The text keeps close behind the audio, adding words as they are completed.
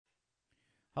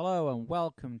Hello and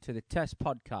welcome to the test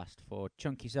podcast for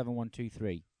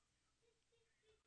Chunky7123.